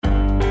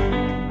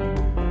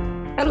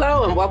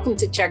Hello and welcome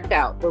to Checked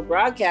Out. We're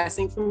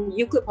broadcasting from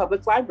Euclid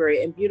Public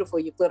Library in beautiful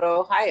Euclid,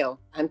 Ohio.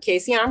 I'm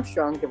Casey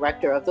Armstrong,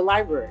 Director of the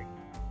library.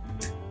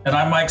 And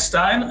I'm Mike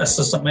Stein,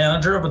 Assistant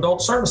Manager of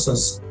Adult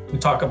Services. We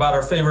talk about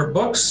our favorite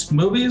books,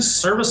 movies,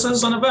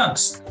 services, and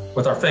events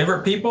with our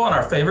favorite people and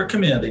our favorite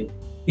community.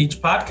 Each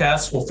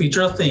podcast will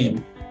feature a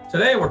theme.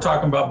 Today, we're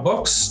talking about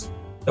books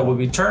that will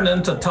be turned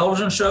into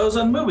television shows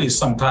and movies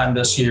sometime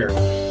this year.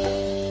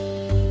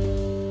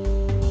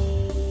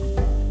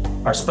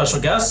 Our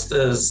special guest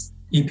is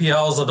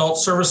EPL's Adult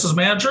Services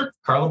Manager,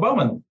 Carla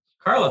Bowman.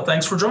 Carla,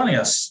 thanks for joining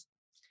us.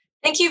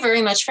 Thank you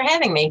very much for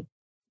having me.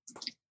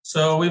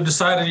 So we've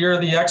decided you're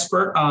the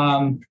expert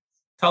on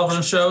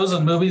television shows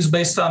and movies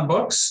based on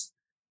books.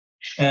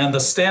 And the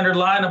standard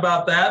line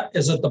about that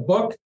is that the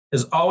book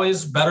is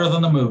always better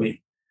than the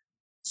movie.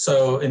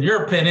 So in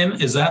your opinion,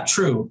 is that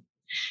true?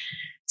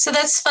 So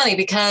that's funny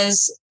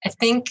because I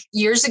think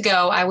years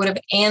ago I would have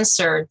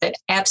answered that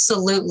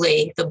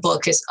absolutely the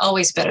book is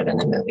always better than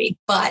the movie.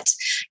 But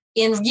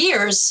in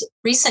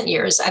recent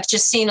years, I've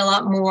just seen a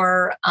lot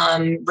more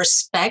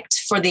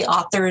respect for the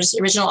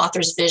original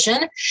author's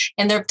vision.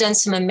 And they've done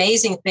some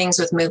amazing things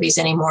with movies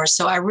anymore.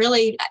 So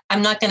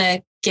I'm not going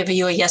to give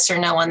you a yes or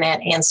no on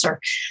that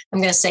answer. I'm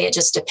going to say it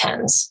just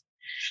depends.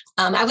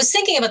 I was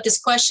thinking about this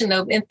question,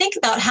 though, and think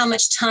about how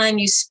much time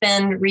you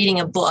spend reading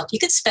a book. You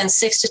could spend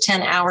 6 to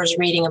 10 hours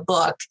reading a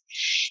book,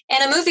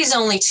 and a movie's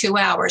only 2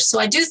 hours. So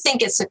I do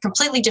think it's a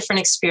completely different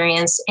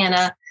experience and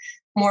a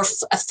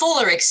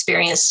fuller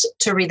experience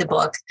to read the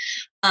book.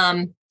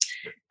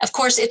 Of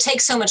course, it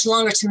takes so much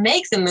longer to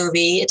make the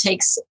movie. It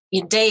takes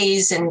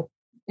days and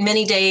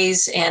many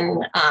days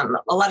and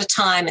a lot of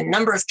time and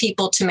number of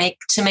people to make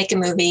a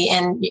movie,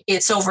 and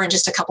it's over in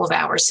just a couple of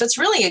hours. So it's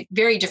really a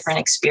very different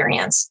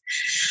experience.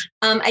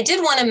 I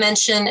did want to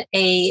mention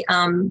a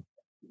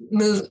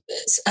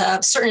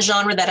certain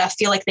genre that I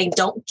feel like they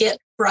don't get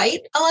right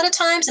a lot of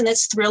times, and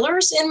that's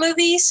thrillers in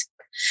movies.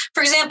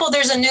 For example,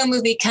 there's a new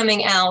movie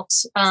coming out.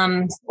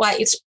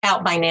 It's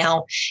out by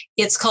now.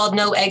 It's called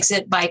No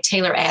Exit by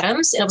Taylor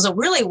Adams. It was a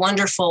really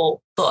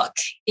wonderful book.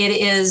 It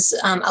is,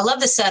 I love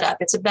the setup.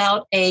 It's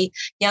about a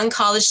young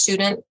college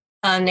student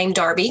named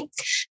Darby.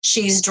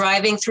 She's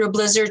driving through a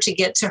blizzard to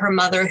get to her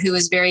mother, who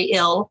is very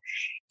ill.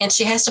 And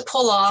she has to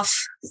pull off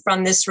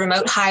from this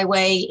remote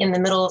highway in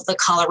the middle of the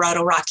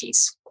Colorado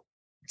Rockies.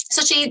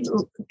 So she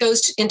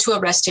goes into a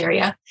rest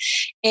area,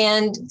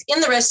 and in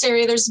the rest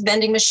area, there's a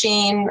vending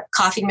machine,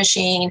 coffee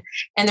machine,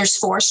 and there's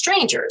 4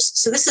 strangers.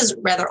 So this is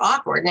rather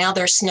awkward. Now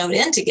they're snowed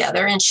in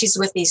together, and she's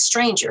with these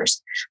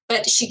strangers,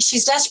 but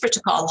she's desperate to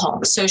call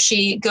home. So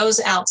she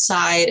goes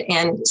outside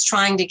and is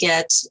trying to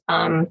get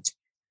a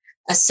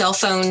cell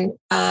phone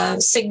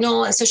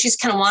signal. And so she's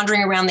kind of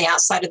wandering around the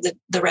outside of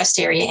the rest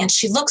area, and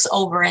she looks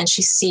over and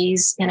she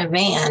sees in a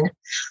van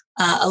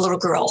a little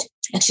girl.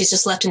 And she's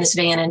just left in this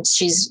van, and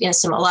she's in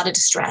a lot of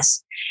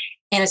distress.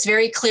 And it's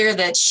very clear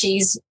that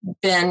she's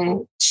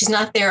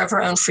not there of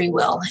her own free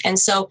will. And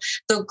so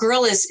the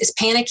girl is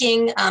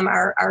panicking.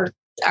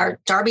 Our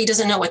Darby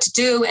doesn't know what to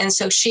do. And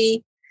so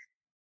she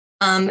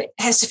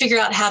has to figure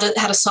out how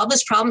to solve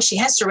this problem. She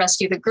has to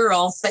rescue the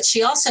girl, but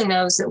she also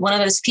knows that one of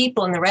those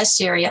people in the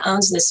rest area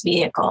owns this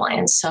vehicle.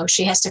 And so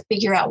she has to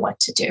figure out what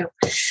to do.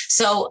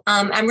 So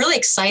I'm really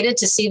excited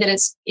to see that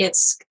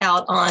it's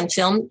out on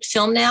film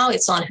now.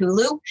 It's on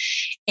Hulu.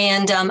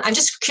 And I'm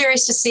just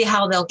curious to see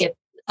how they'll get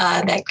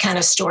that kind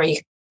of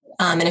story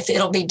and if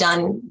it'll be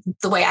done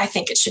the way I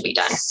think it should be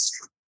done.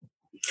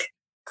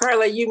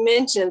 Carla, you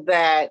mentioned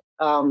that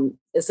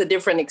it's a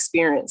different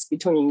experience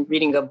between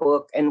reading a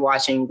book and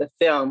watching the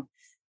film.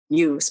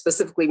 You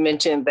specifically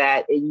mentioned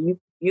that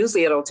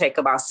usually it'll take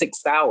about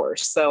 6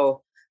 hours.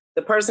 So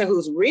the person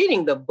who's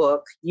reading the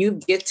book, you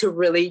get to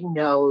really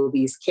know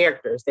these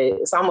characters.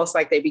 It's almost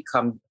like they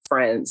become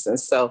friends. And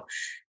so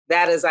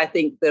that is, I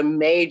think, the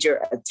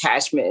major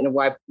attachment and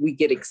why we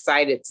get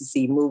excited to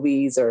see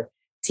movies or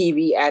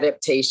TV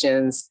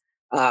adaptations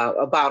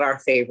about our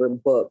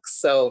favorite books.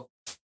 So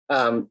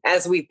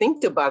as we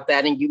think about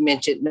that, and you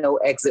mentioned No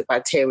Exit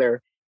by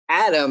Taylor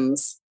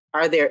Adams,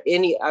 are there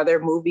any other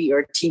movie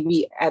or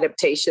TV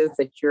adaptations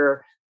that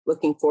you're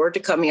looking forward to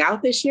coming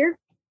out this year?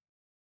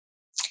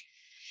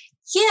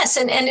 Yes,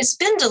 and it's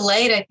been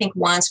delayed, I think,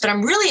 once, but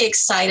I'm really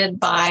excited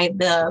by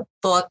the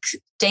book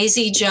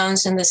Daisy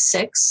Jones and the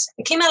Six.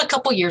 It came out a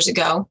couple years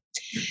ago,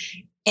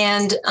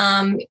 and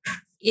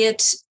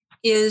it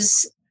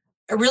is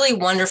a really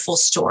wonderful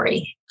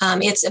story.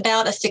 It's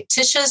about a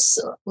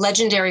fictitious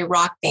legendary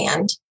rock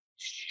band.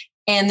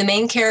 And the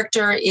main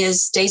character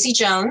is Daisy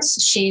Jones.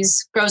 She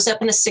grows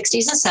up in the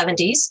 60s and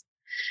 70s.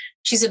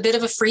 She's a bit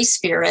of a free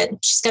spirit.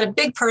 She's got a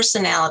big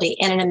personality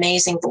and an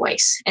amazing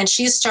voice. And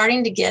she's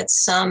starting to get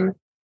some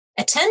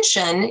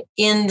attention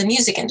in the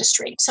music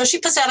industry. So she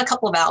puts out a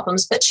couple of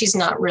albums, but she's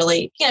not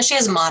really, she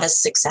has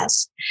modest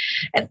success.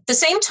 At the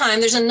same time,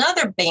 there's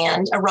another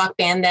band, a rock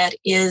band that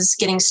is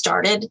getting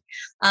started.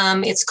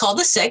 It's called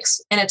The Six,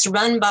 and it's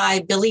run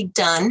by Billy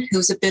Dunn,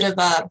 who's a bit of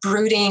a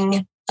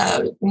brooding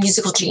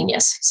musical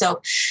genius.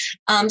 So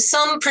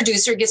some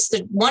producer gets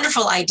the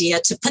wonderful idea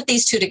to put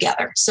these two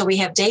together. So we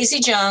have Daisy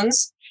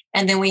Jones,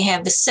 and then we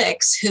have the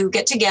Six, who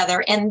get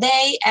together, and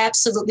they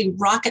absolutely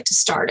rocket to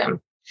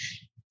stardom.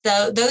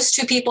 Those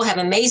two people have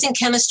amazing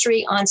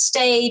chemistry on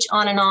stage,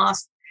 on and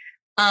off.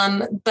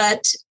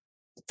 But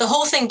the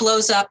whole thing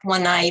blows up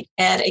one night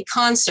at a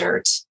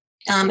concert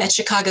at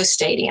Chicago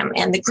Stadium,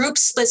 and the group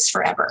splits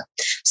forever.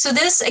 So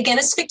this, again,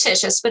 is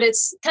fictitious, but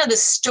it's kind of the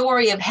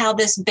story of how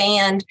this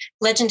band,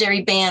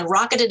 legendary band,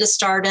 rocketed to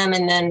stardom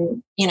and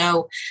then,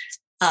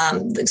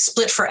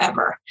 split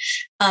forever.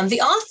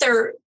 The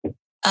author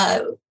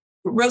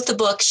wrote the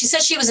book. She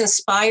said she was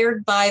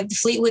inspired by the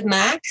Fleetwood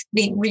Mac,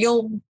 the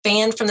real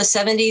band from the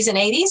 70s and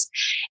 80s,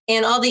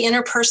 and all the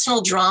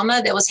interpersonal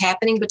drama that was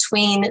happening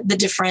between the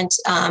different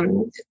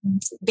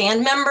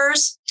band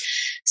members.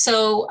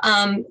 So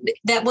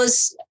that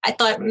was, I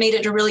thought, made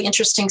it a really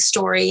interesting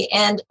story.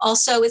 And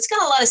also it's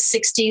got a lot of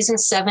 60s and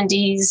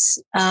 70s.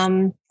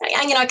 I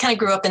kind of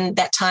grew up in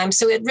that time,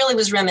 so it really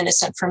was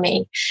reminiscent for me.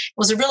 It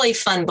was a really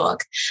fun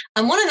book.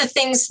 One of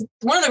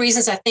the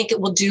reasons I think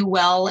it will do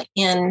well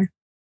in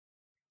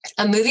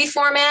a movie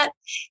format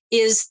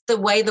is the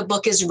way the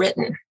book is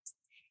written.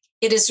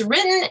 It is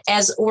written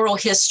as oral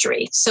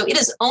history. So it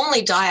is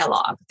only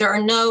dialogue.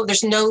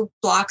 There's no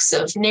blocks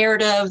of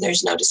narrative.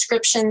 There's no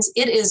descriptions.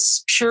 It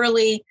is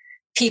purely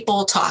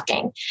people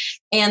talking.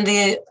 And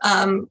the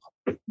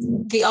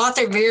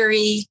author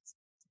very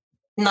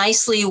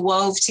nicely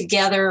wove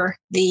together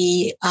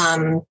the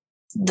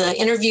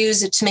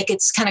interviews to make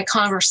its kind of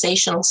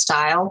conversational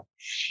style.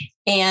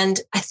 And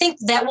I think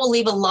that will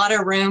leave a lot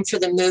of room for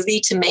the movie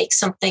to make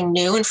something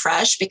new and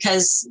fresh,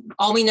 because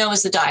all we know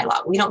is the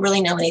dialogue. We don't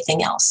really know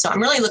anything else. So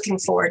I'm really looking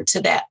forward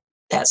to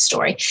that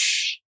story.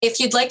 If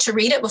you'd like to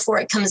read it before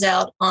it comes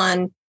out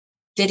on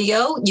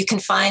video, you can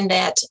find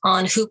that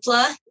on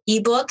Hoopla,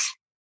 ebook,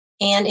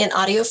 and in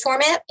audio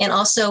format, and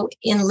also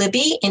in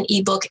Libby in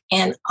ebook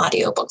and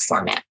audiobook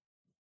format.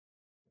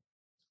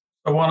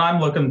 The one I'm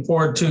looking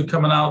forward to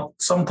coming out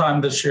sometime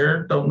this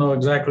year, don't know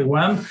exactly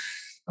when.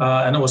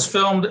 And it was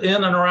filmed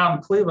in and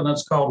around Cleveland.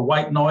 It's called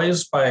White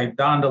Noise by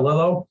Don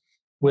DeLillo,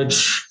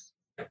 which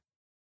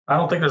I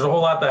don't think there's a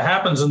whole lot that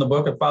happens in the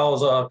book. It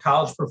follows a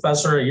college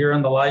professor, a year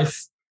in the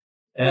life.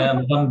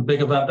 And one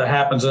big event that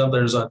happens,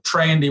 there's a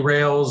train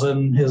derails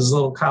in his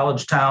little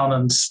college town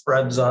and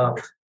spreads,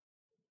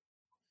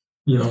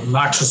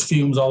 noxious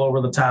fumes all over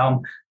the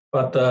town.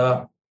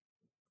 But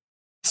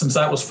since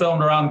that was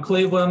filmed around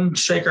Cleveland,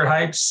 Shaker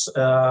Heights,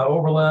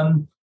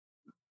 Oberlin,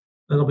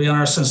 it'll be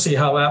interesting to see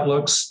how that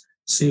looks.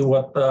 See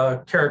what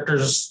the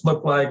characters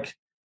look like,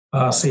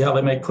 see how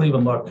they make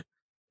Cleveland look.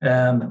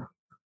 And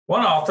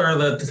one author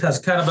that has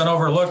kind of been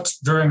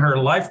overlooked during her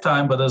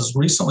lifetime, but has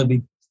recently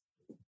been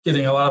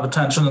getting a lot of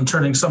attention and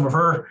turning some of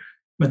her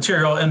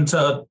material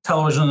into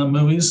television and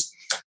movies,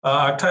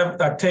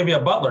 Octavia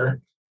Butler.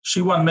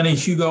 She won many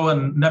Hugo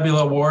and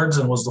Nebula Awards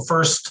and was the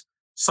first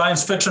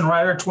science fiction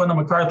writer to win the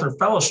MacArthur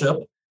Fellowship.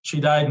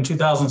 She died in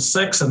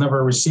 2006 and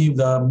never received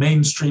the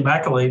mainstream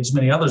accolades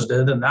many others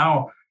did. And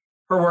now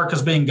her work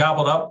is being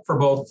gobbled up for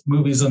both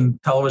movies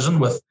and television,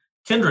 with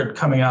Kindred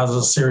coming out as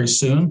a series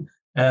soon,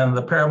 and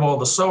The Parable of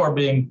the Sower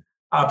being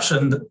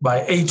optioned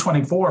by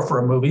A24 for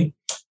a movie.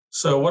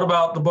 So what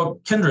about the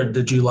book Kindred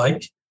did you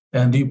like,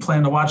 and do you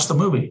plan to watch the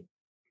movie?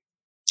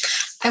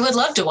 I would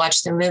love to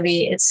watch the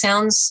movie. It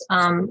sounds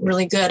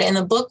really good, and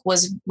the book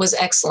was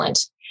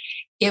excellent.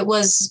 It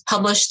was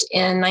published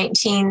in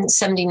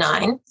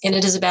 1979, and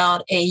it is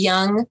about a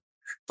young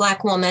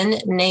Black woman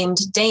named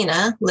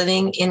Dana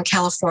living in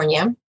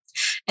California.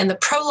 And the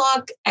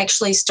prologue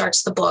actually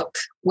starts the book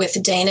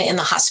with Dana in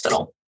the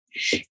hospital,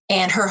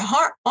 and her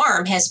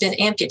arm has been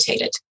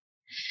amputated,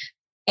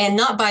 and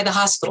not by the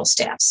hospital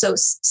staff. So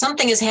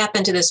something has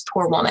happened to this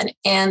poor woman,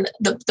 and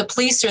the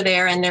police are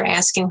there, and they're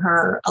asking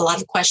her a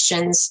lot of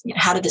questions.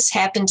 How did this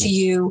happen to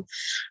you?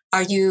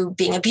 Are you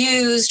being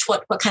abused?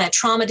 What kind of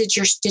trauma did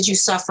you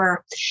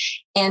suffer?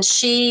 And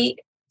she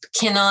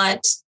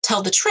cannot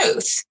tell the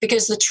truth,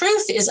 because the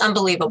truth is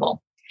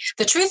unbelievable.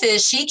 The truth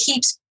is she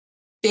keeps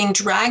being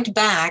dragged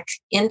back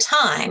in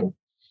time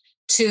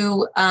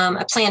to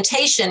a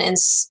plantation in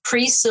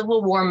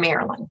pre-Civil War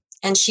Maryland.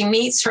 And she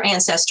meets her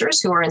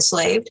ancestors who are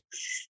enslaved.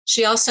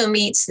 She also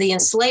meets the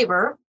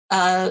enslaver,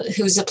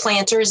 who's a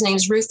planter. His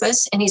name's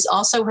Rufus, and he's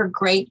also her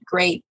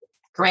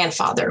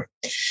great-great-grandfather.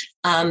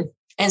 And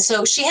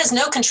so she has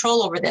no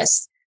control over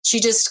this.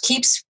 She just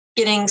keeps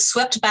getting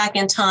swept back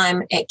in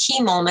time at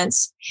key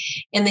moments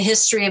in the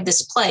history of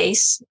this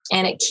place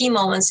and at key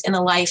moments in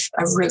the life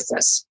of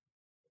Rufus.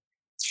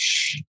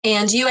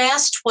 And you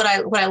asked what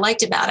I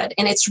liked about it.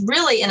 And it's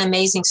really an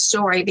amazing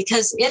story,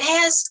 because it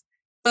has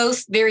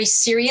both very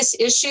serious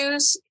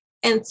issues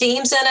and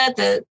themes in it,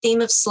 the theme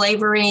of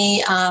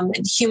slavery,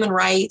 human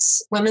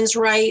rights, women's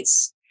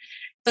rights.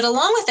 But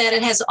along with that,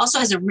 it also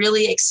has a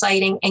really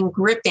exciting and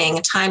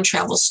gripping time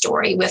travel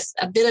story with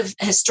a bit of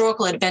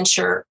historical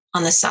adventure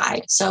on the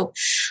side. So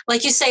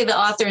like you say, the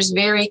author is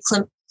very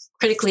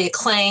critically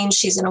acclaimed.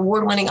 She's an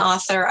award-winning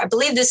author. I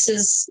believe this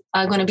is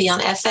going to be on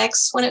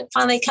FX when it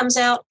finally comes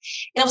out.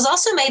 And it was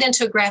also made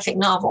into a graphic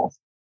novel.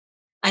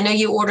 I know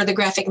you order the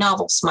graphic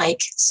novels,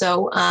 Mike.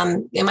 So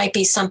it might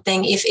be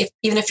something, if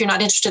even if you're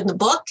not interested in the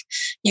book,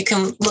 you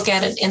can look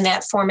at it in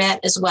that format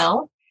as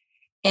well.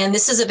 And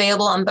this is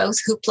available on both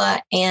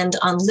Hoopla and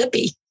on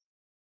Libby.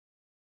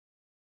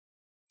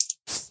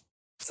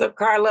 So,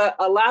 Carla,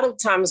 a lot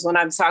of times when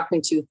I'm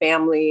talking to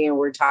family and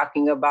we're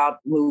talking about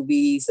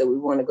movies that we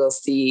want to go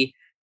see,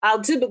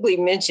 I'll typically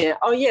mention,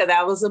 oh, yeah,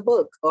 that was a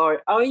book,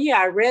 or, oh, yeah,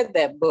 I read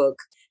that book.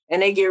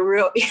 And they get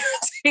real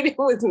irritated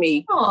with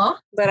me. Aww.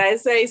 But I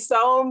say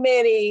so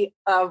many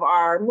of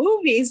our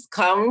movies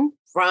come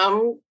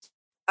from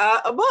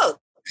a book.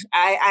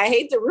 I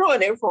hate to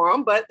ruin it for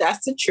them, but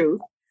that's the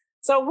truth.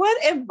 So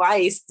what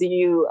advice do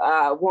you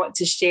want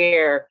to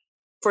share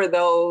for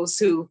those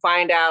who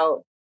find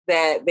out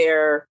that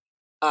their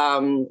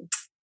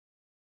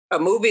a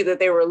movie that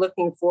they were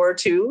looking forward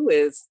to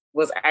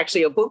was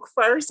actually a book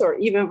first, or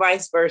even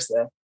vice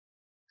versa?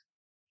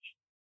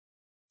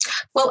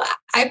 Well,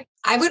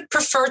 I would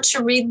prefer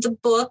to read the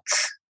book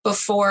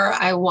before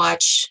I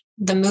watch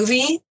the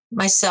movie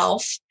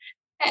myself.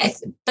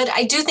 But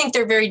I do think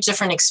they're very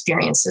different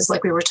experiences,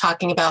 like we were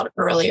talking about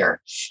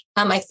earlier.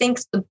 I think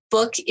the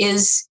book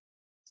is,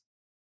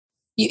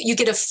 you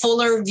get a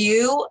fuller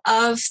view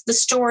of the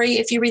story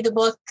if you read the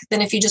book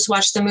than if you just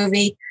watch the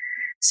movie.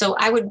 So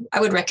I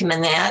would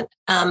recommend that.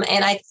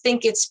 And I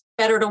think it's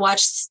better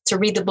to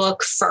read the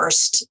book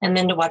first and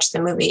then to watch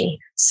the movie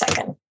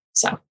second.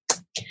 So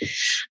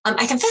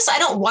I confess I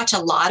don't watch a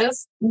lot of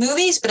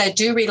movies, but I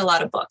do read a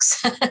lot of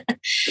books. And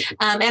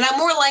I'm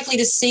more likely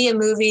to see a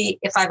movie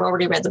if I've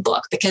already read the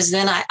book, because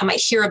then I might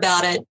hear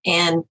about it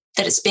and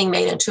that it's being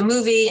made into a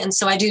movie. And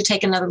so I do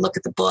take another look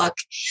at the book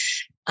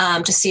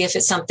to see if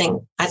it's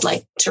something I'd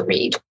like to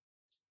read.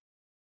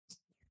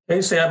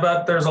 Casey, I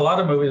bet there's a lot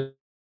of movies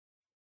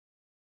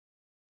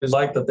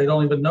like that they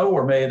don't even know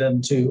were made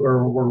into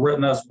or were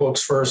written as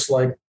books first,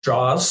 like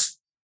Jaws,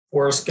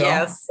 Forrest Gump,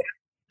 Yes.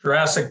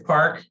 Jurassic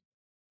Park.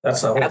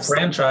 That's a whole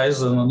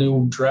franchise, and a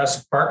new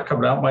Jurassic Park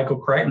coming out. Michael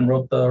Crichton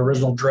wrote the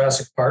original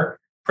Jurassic Park.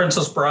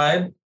 Princess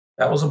Bride,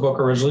 that was a book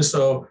originally.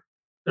 So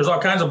there's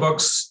all kinds of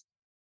books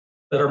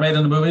that are made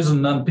into movies,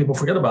 and then people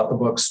forget about the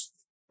books,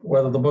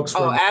 whether the books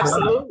were. Oh,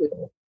 absolutely.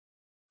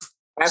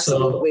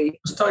 Absolutely. So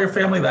just tell your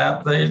family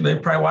that. They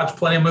probably watched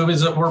plenty of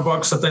movies that were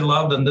books that they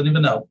loved and didn't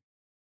even know.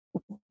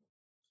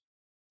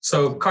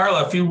 So,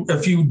 Carla,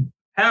 if you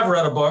have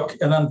read a book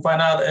and then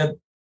find out it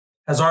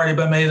has already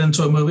been made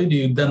into a movie, do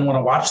you then want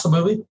to watch the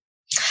movie?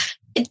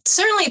 It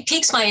certainly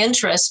piques my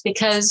interest,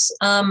 because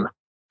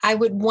I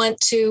would want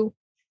to,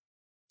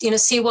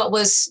 see what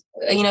was,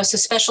 so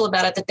special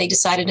about it that they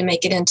decided to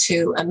make it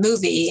into a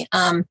movie.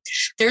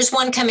 There's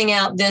one coming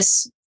out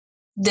this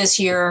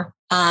year.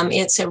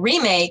 It's a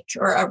remake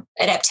or an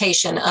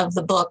adaptation of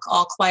the book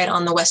All Quiet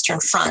on the Western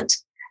Front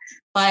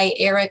by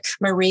Erich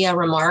Maria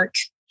Remarque.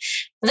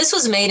 And this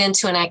was made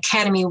into an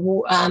Academy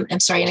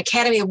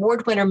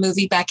Award winner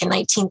movie back in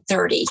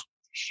 1930. And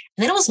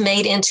then it was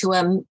made into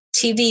a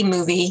TV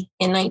movie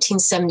in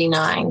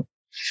 1979.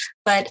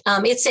 But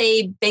it's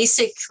a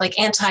basic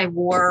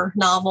anti-war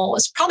novel.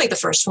 It's probably the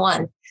first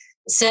one,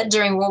 set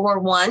during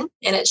World War I,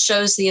 and it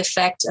shows the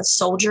effect of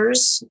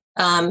soldiers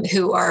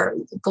who are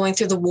going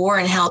through the war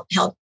and how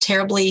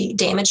terribly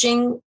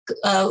damaging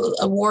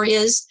a war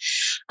is.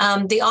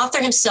 The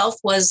author himself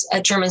was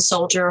a German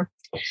soldier,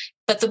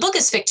 but the book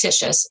is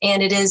fictitious,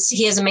 and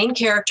he has a main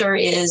character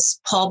is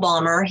Paul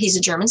Baumer. He's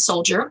a German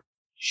soldier,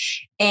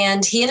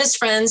 and he and his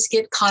friends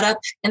get caught up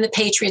in the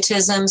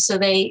patriotism. So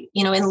they,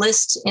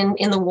 enlist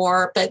in the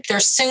war, but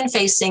they're soon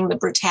facing the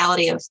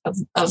brutality of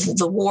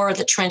the war,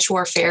 the trench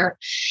warfare.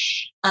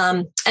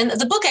 And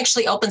the book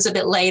actually opens a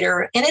bit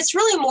later, and it's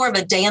really more of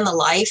a day in the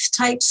life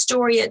type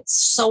story. It's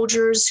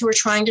soldiers who are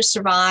trying to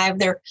survive.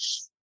 They're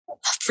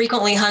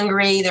frequently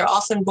hungry. They're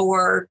often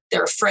bored.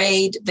 They're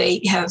afraid.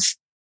 They have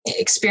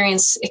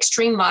experienced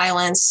extreme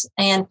violence.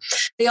 And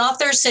the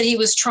author said he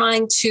was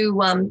trying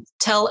to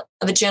tell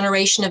of a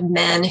generation of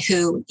men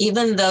who,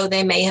 even though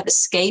they may have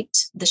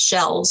escaped the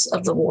shells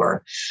of the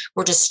war,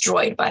 were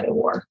destroyed by the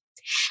war.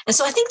 And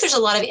so I think there's a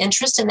lot of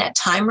interest in that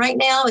time right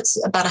now.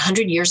 It's about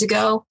 100 years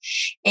ago.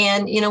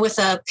 And, with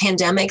a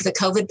pandemic, the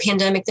COVID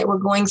pandemic that we're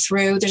going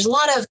through, there's a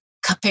lot of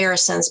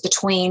comparisons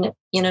between,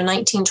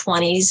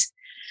 1920s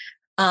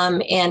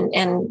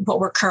and what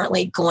we're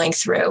currently going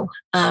through.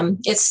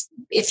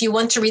 If you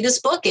want to read this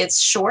book, it's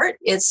short.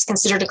 It's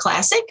considered a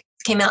classic.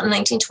 It came out in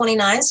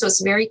 1929, so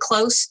it's very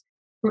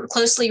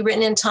closely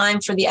written in time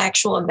for the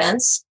actual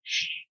events.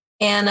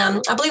 And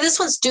I believe this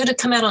one's due to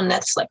come out on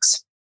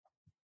Netflix.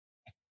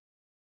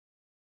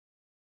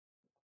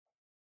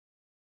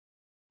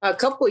 A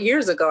couple of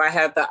years ago, I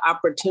had the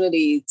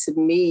opportunity to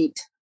meet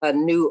a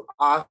new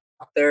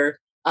author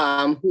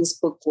whose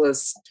book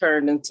was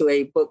turned into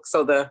a book.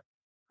 So the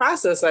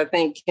process, I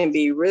think, can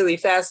be really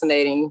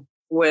fascinating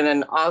when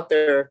an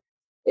author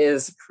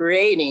is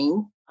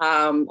creating.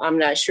 I'm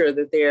not sure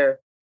that they're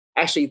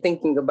actually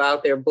thinking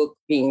about their book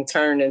being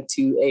turned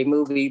into a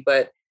movie.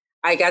 But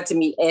I got to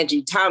meet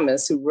Angie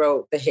Thomas, who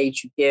wrote The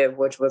Hate You Give,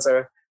 which was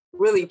a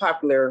really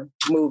popular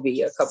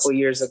movie a couple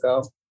years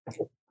ago.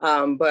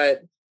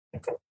 But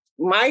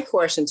my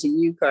question to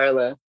you,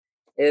 Carla,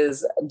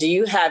 is do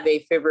you have a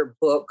favorite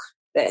book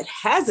that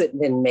hasn't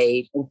been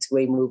made into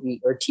a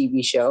movie or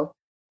TV show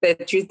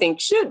that you think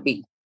should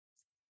be?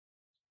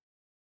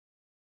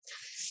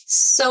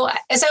 So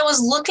as I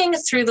was looking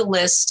through the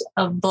list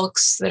of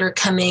books that are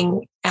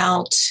coming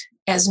out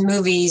as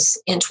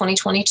movies in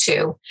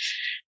 2022,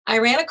 I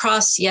ran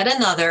across yet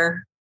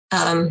another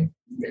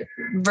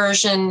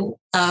version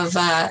of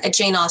a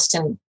Jane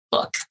Austen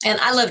book. And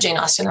I love Jane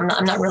Austen.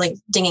 I'm not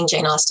really dinging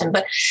Jane Austen,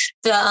 but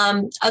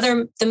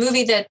the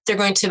movie that they're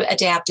going to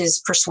adapt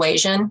is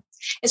Persuasion.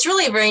 It's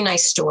really a very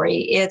nice story.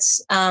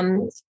 It's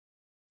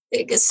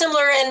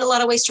similar in a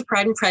lot of ways to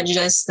Pride and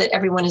Prejudice that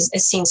everyone has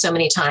seen so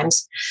many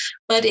times,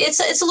 but it's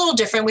a little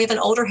different. We have an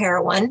older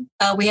heroine.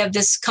 We have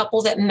this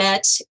couple that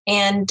met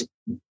and,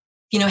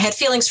 had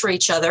feelings for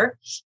each other,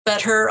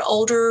 but her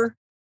older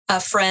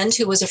friend,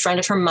 who was a friend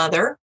of her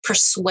mother,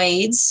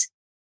 persuades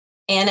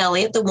Anne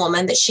Elliot, the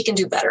woman, that she can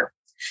do better.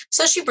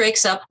 So she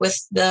breaks up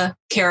with the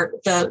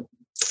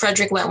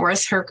Frederick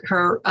Wentworth,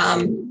 her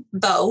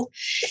beau,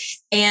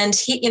 and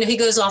he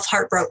goes off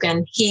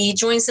heartbroken. He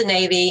joins the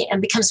Navy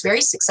and becomes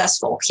very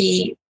successful.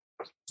 He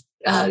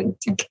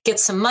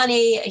gets some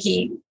money.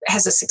 He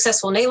has a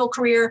successful naval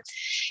career.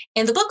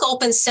 And the book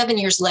opens 7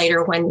 years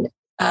later when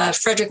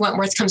Frederick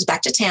Wentworth comes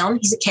back to town.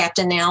 He's a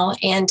captain now,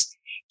 and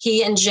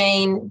he and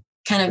Jane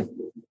kind of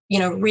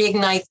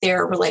reignite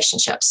their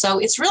relationship. So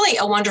it's really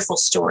a wonderful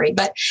story.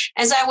 But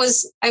as I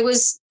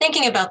was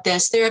thinking about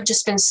this, there have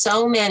just been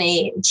so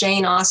many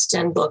Jane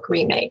Austen book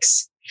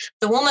remakes.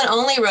 The woman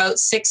only wrote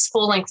 6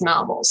 full-length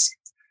novels,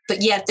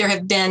 but yet there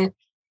have been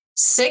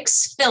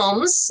 6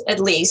 films, at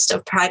least,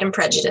 of Pride and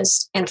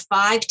Prejudice and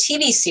 5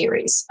 TV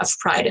series of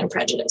Pride and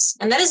Prejudice.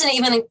 And that doesn't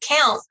even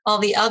count all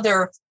the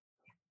other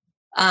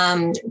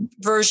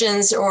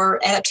versions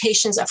or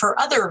adaptations of her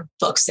other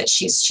books that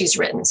she's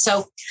written.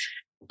 So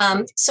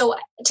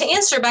to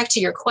answer back to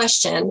your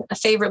question, a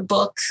favorite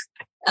book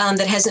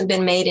that hasn't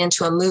been made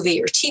into a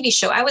movie or TV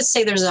show, I would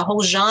say there's a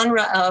whole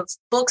genre of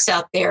books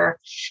out there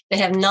that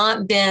have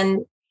not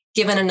been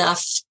given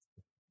enough,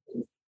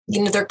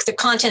 their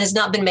content has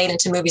not been made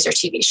into movies or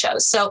TV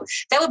shows. So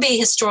that would be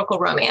historical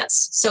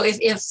romance. So if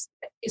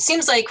it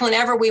seems like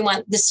whenever we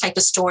want this type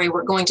of story,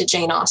 we're going to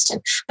Jane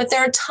Austen. But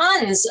there are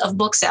tons of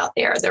books out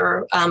there.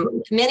 There are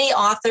many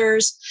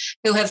authors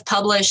who have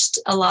published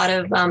a lot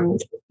of,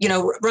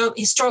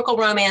 historical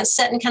romance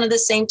set in kind of the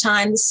same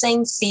time, the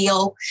same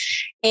feel.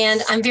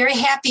 And I'm very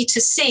happy to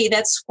see,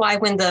 that's why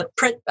when the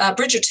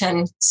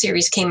Bridgerton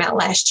series came out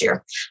last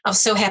year, I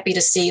was so happy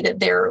to see that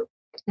they're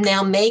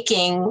now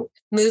making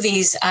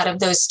movies out of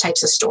those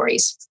types of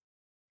stories.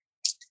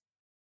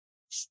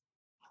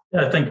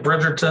 Yeah, I think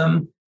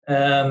Bridgerton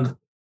and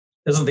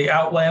isn't the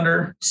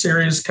Outlander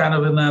series kind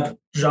of in that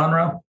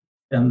genre?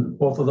 And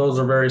both of those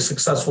are very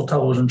successful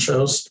television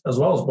shows as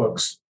well as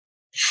books.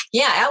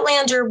 Yeah,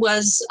 Outlander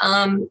was,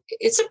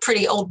 it's a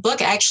pretty old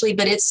book actually,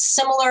 but it's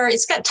similar.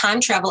 It's got time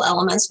travel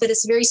elements, but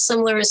it's very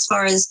similar as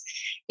far as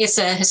it's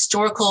a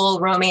historical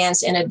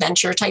romance and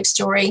adventure type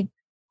story.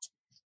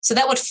 So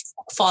that would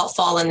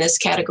fall in this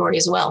category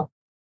as well.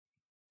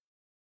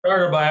 I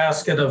started by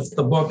asking if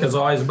the book is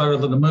always better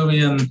than the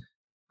movie, and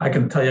I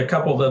can tell you a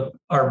couple that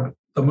are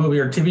the movie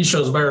or TV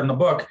show is better than the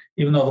book,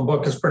 even though the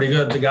book is pretty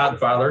good. The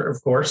Godfather,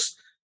 of course.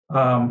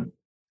 When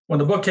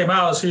the book came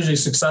out, it was hugely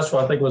successful.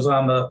 I think it was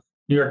on the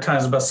New York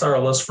Times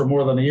bestseller list for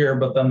more than a year,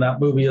 but then that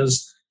movie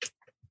is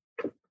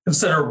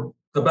considered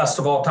the best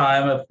of all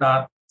time, if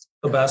not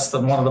the best,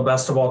 then one of the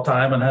best of all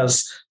time, and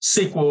has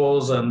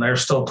sequels, and they're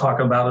still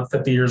talking about it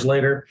 50 years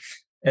later.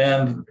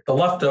 And The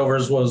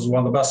Leftovers was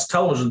one of the best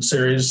television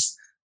series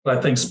that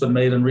I think's been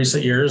made in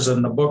recent years.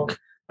 And the book,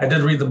 I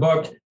did read the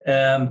book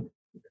and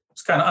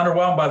was kind of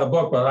underwhelmed by the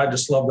book, but I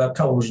just love that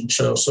television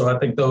show. So I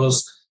think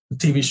those, the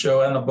TV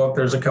show and the book,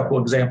 there's a couple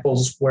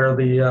examples where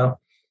the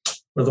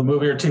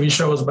movie or TV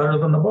show is better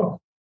than the book.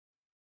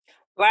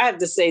 Well, I have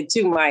to say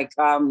too, Mike,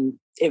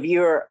 if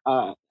you're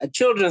a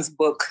children's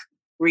book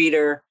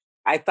reader,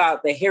 I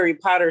thought the Harry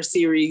Potter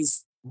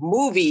series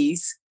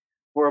movies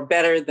were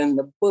better than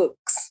the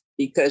books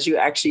because you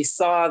actually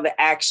saw the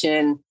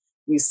action,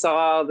 you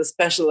saw the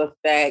special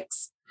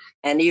effects.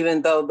 And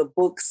even though the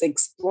books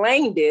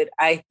explained it,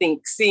 I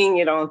think seeing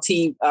it on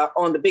TV,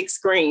 on the big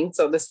screen,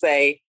 so to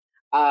say,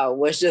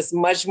 was just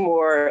much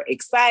more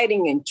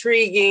exciting,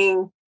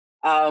 intriguing.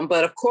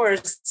 But of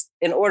course,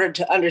 in order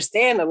to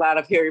understand a lot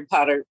of Harry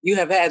Potter, you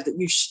have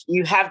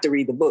to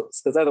read the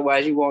books, because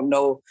otherwise you won't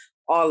know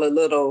all the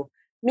little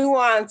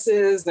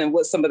nuances and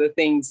what some of the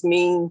things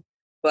mean.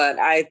 But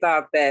I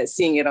thought that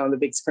seeing it on the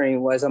big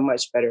screen was a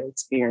much better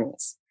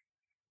experience.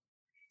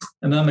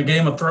 And then the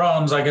Game of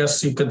Thrones, I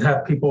guess you could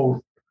have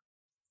people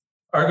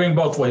arguing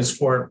both ways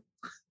for it.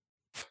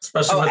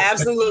 Especially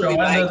absolutely,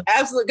 Mike.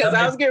 Absolutely, because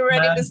I was getting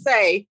ready to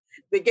say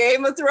The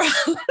Game of Thrones.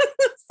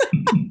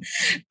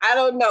 I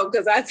don't know,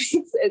 because I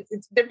think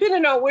it's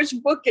depending on which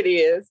book it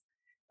is.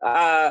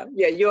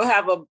 You'll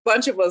have a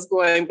bunch of us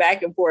going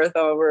back and forth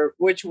over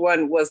which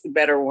one was the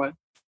better one.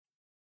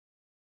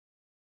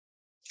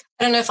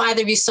 I don't know if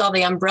either of you saw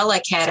The Umbrella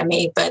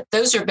Academy, but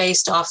those are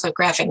based off of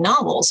graphic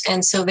novels.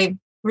 And so they've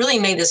really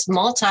made this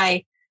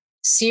multi-series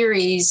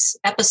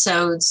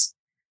episodes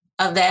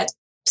of that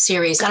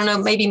series. I don't know,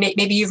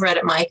 maybe you've read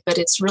it, Mike, but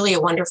it's really a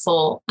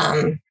wonderful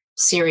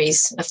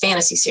series, a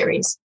fantasy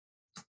series.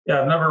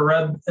 Yeah, I've never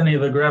read any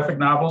of the graphic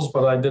novels,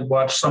 but I did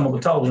watch some of the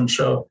television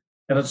show.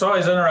 And it's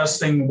always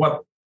interesting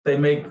what they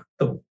make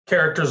the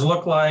characters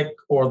look like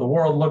or the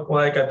world look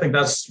like. I think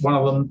that's one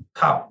of the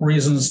top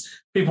reasons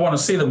people want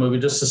to see the movie,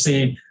 just to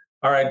see,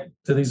 all right,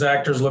 do these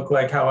actors look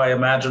like how I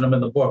imagine them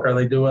in the book? Are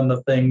they doing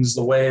the things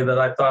the way that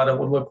I thought it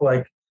would look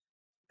like?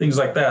 Things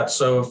like that.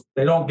 So if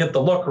they don't get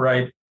the look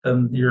right,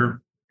 then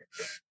you're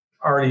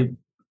already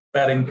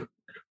batting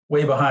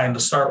way behind to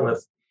start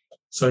with.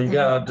 So you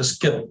got to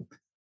just get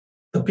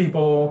the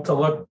people to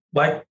look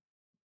like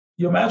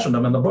you imagine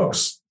them in the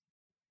books.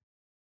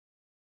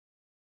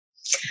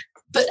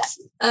 But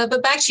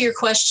back to your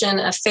question,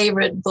 a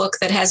favorite book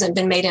that hasn't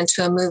been made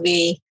into a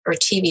movie or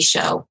TV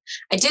show.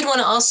 I did want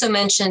to also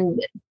mention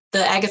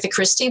the Agatha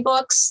Christie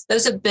books.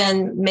 Those have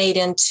been made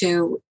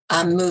into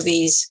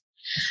movies.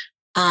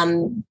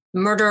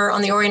 Murder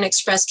on the Orient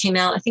Express came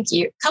out, I think,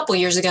 a couple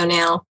years ago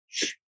now.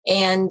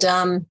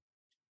 And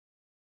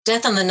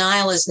Death on the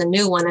Nile is the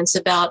new one. It's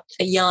about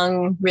a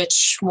young,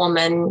 rich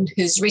woman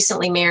who's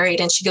recently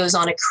married, and she goes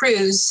on a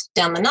cruise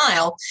down the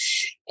Nile.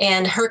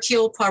 And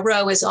Hercule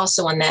Poirot is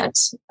also on that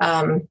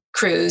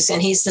cruise,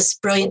 and he's this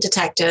brilliant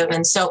detective.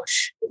 And so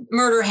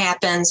murder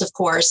happens, of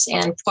course,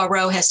 and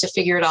Poirot has to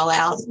figure it all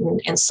out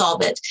and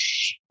solve it.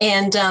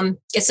 And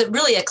it's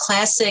really a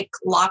classic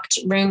locked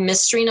room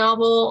mystery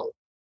novel.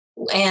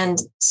 And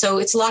so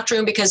it's locked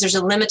room because there's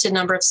a limited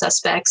number of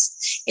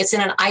suspects. It's in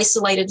an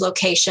isolated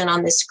location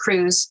on this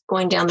cruise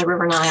going down the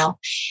River Nile.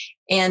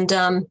 And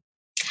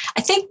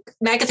I think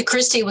Agatha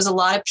Christie was a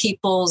lot of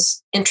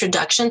people's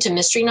introduction to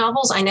mystery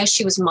novels. I know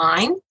she was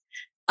mine.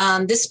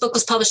 This book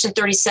was published in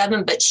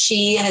 1937, but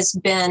she has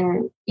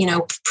been,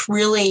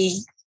 really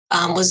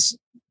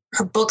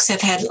her books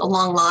have had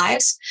long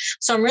lives.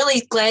 So I'm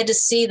really glad to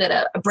see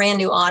that a brand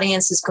new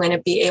audience is going to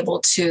be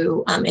able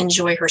to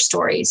enjoy her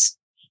stories.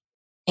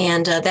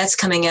 And that's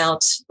coming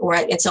out, or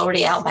it's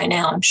already out by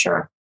now, I'm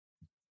sure.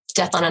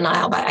 Death on a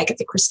Nile by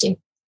Agatha Christie.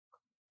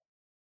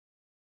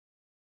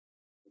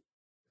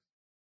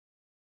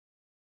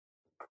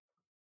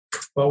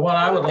 Well, what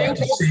I would like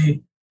to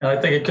see, and I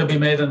think it could be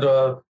made into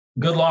a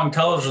good long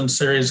television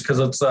series because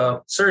it's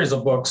a series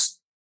of books,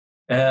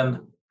 and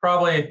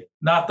probably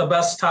not the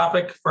best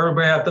topic for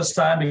everybody at this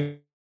time.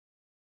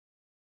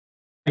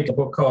 A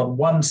book called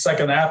 1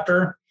 Second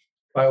After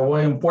by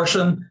William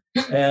Forstchen,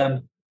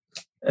 and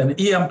an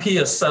EMP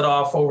is set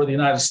off over the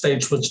United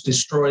States, which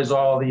destroys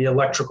all the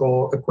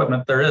electrical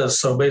equipment there is.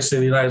 So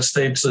basically, the United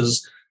States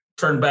is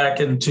turned back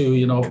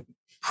into,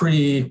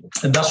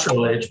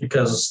 pre-industrial age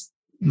because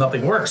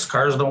nothing works.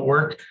 Cars don't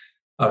work,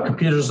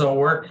 computers don't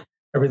work,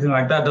 everything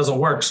like that doesn't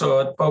work.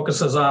 So it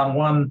focuses on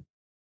one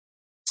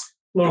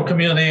little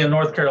community in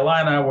North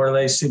Carolina where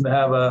they seem to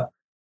have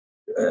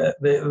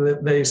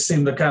they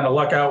seem to kind of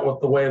luck out with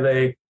the way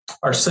they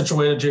are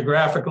situated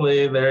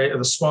geographically. They're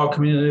a small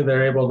community.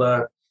 They're able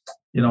to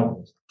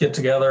get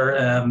together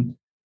and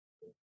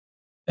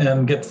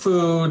get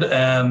food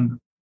and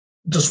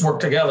just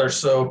work together.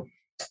 So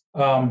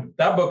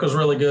that book is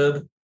really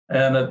good.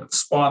 And it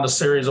spawned a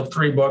series of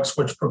 3 books,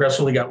 which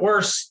progressively got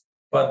worse,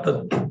 but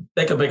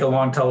they could make a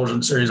long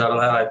television series out of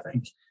that, I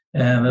think.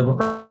 And it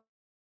was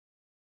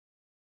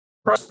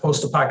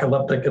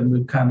post-apocalyptic, and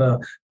we've kind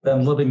of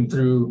been living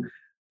through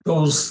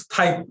those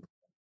type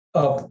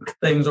of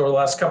things over the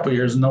last couple of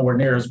years, nowhere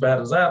near as bad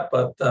as that,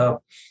 but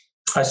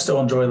I still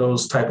enjoy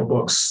those type of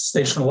books.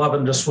 Station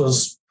 11 just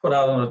was put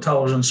out on a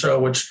television show,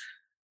 which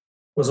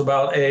was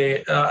about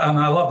and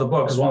I love the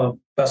book. It's one of the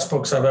best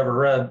books I've ever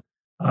read.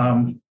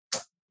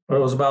 But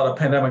it was about a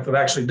pandemic that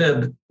actually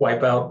did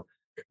wipe out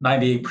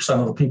 98%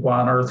 of the people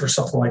on Earth or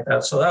something like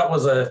that. So that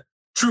was a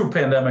true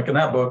pandemic in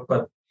that book,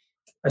 but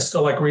I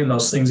still like reading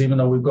those things, even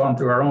though we've gone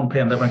through our own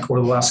pandemic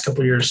over the last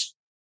couple of years.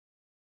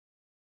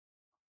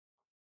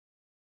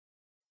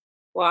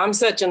 Well, I'm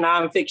such a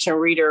nonfiction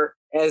reader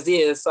as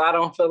is, so I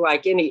don't feel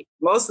like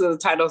most of the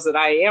titles that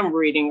I am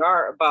reading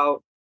are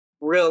about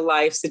real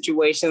life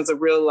situations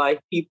of real life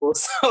people.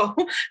 So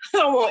I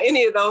don't want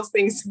any of those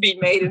things to be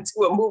made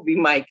into a movie,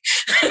 Mike.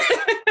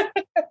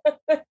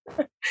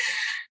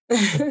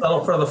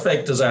 Settle for the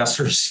fake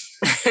disasters.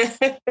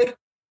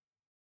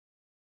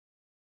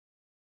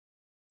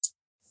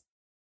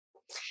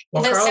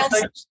 Well, Carl,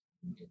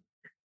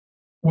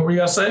 what were you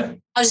going to say?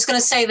 I was just going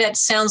to say that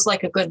sounds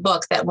like a good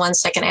book, that 1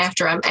 Second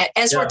After.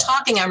 We're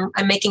talking,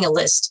 I'm making a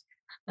list.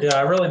 Yeah,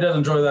 I really did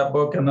enjoy that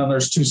book. And then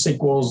there's 2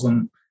 sequels.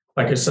 And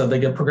like I said, they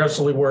get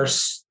progressively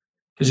worse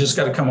because you just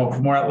got to come up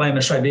with more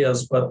outlandish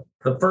ideas. But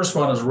the first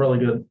one is really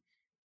good.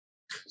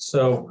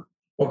 So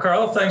Well,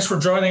 Carla, thanks for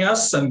joining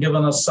us and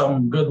giving us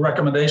some good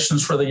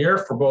recommendations for the year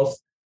for both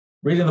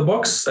reading the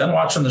books and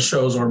watching the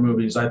shows or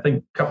movies. I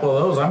think a couple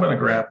of those I'm going to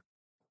grab.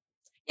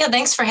 Yeah,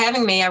 thanks for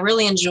having me. I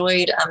really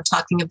enjoyed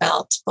talking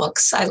about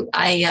books.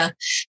 I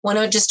want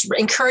to just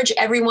encourage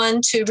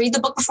everyone to read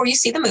the book before you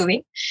see the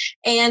movie.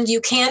 And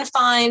you can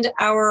find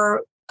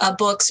our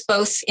books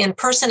both in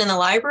person in the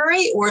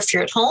library, or if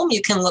you're at home,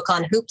 you can look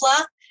on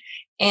Hoopla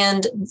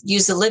and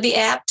use the Libby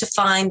app to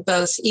find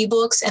both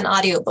ebooks and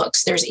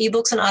audiobooks. There's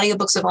ebooks and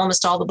audiobooks of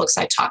almost all the books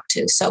I talk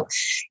to. So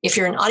if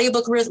you're an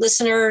audiobook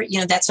listener,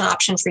 that's an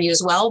option for you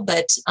as well.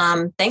 But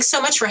thanks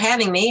so much for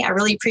having me. I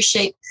really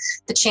appreciate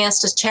the chance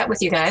to chat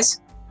with you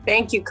guys.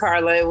 Thank you,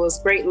 Carla. It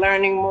was great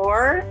learning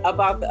more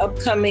about the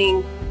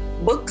upcoming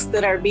books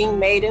that are being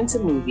made into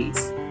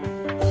movies.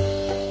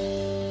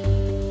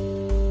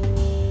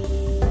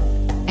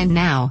 And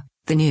now,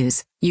 the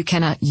news you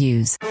cannot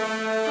use.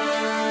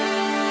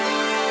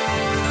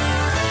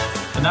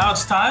 And now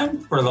it's time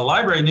for the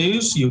library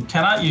news you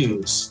cannot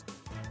use.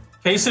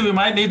 Casey, we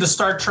might need to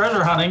start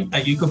treasure hunting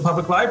at Euclid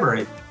Public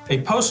Library. A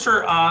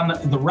poster on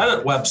the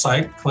Reddit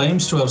website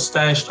claims to have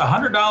stashed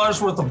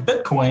 $100 worth of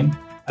Bitcoin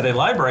at a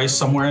library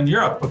somewhere in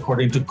Europe,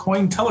 according to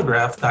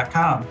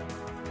Cointelegraph.com.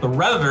 The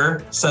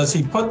Redditor says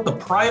he put the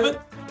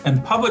private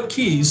and public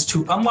keys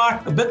to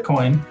unlock the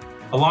Bitcoin,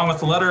 along with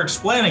the letter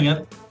explaining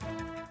it,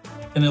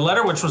 in a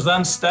letter which was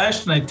then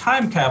stashed in a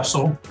time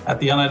capsule at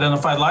the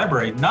unidentified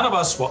library. None of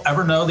us will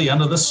ever know the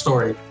end of this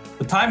story.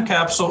 The time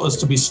capsule is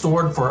to be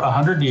stored for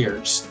 100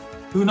 years.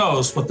 Who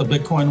knows what the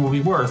Bitcoin will be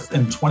worth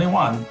in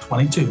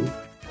 2122.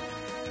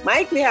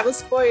 Mike, we have a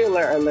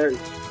spoiler alert.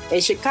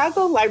 A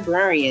Chicago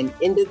librarian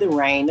ended the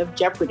reign of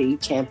Jeopardy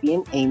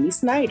champion Amy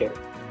Snyder,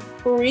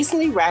 who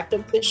recently racked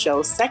up the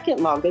show's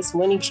second longest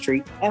winning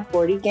streak at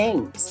 40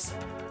 games.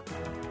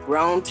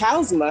 Ron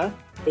Talsma,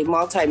 a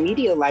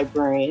multimedia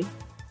librarian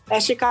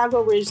at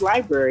Chicago Ridge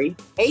Library,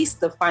 aced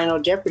the final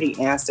Jeopardy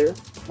answer,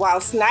 while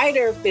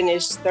Snyder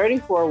finished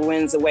 34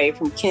 wins away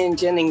from Ken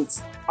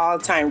Jennings'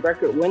 all-time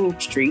record winning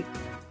streak.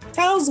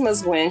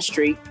 Talsma's win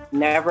streak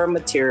never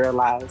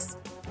materialized.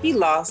 He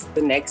lost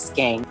the next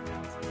game.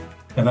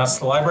 And that's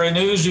the library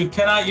news you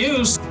cannot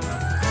use.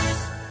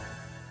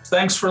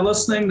 Thanks for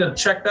listening to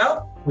Checked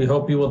Out. We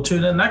hope you will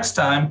tune in next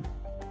time.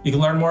 You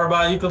can learn more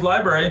about Euclid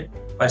Library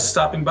by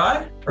stopping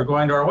by or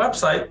going to our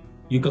website,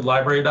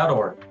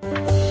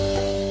 euclidlibrary.org.